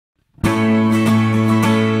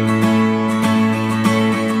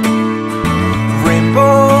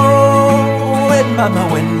by my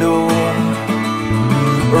window,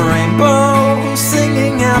 rainbows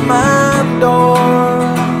singing at my door,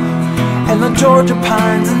 and the Georgia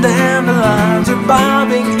pines and dandelions are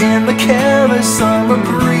bobbing in the careless summer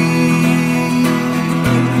breeze.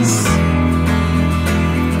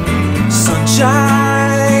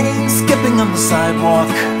 Sunshine skipping on the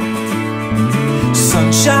sidewalk,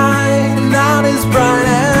 sunshine not as bright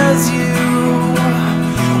as you.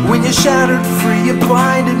 When you shattered free, you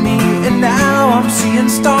blinded me, and now I'm seeing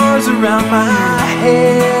stars around my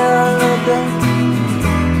head.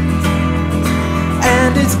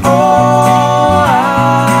 And it's all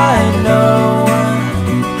I know,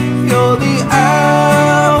 you're the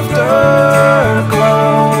afterglow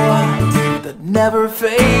that never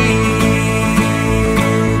fades.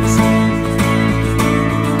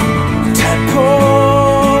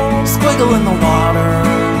 Tadpoles squiggle in the water,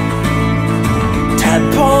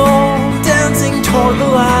 tadpole dancing toward the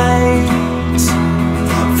light.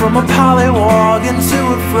 From a pollywog into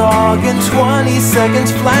a frog in 20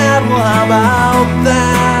 seconds flat, well how about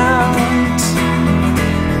that?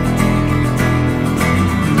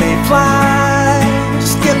 Mayfly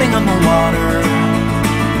skimming on the water,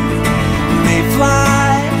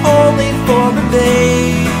 mayfly only for the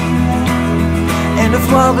day. And if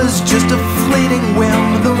love is just a fleeting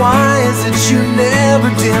whim, then why is it you never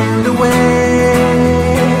dimmed away?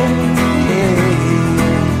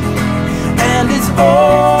 And it's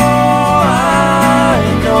all I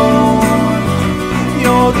know,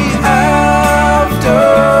 you're the afterglow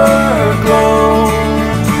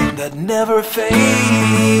that never fades.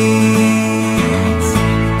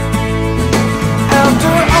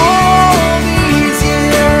 After all these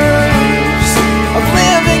years of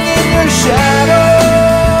living in your shadow,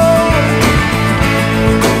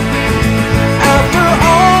 after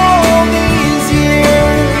all these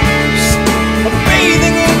years of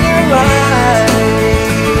bathing in your light,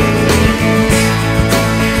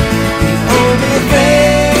 the only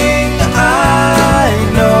thing I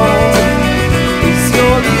know is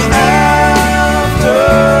you're the afterglow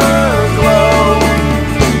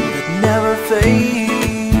that never fades.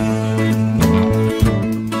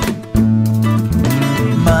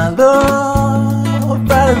 My love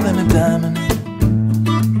brighter than a diamond,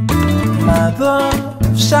 my love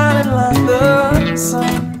shining like the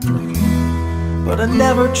sun. But I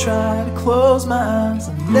never try to close my eyes,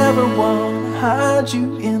 I never want to hide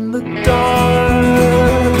you in the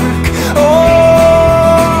dark. Oh,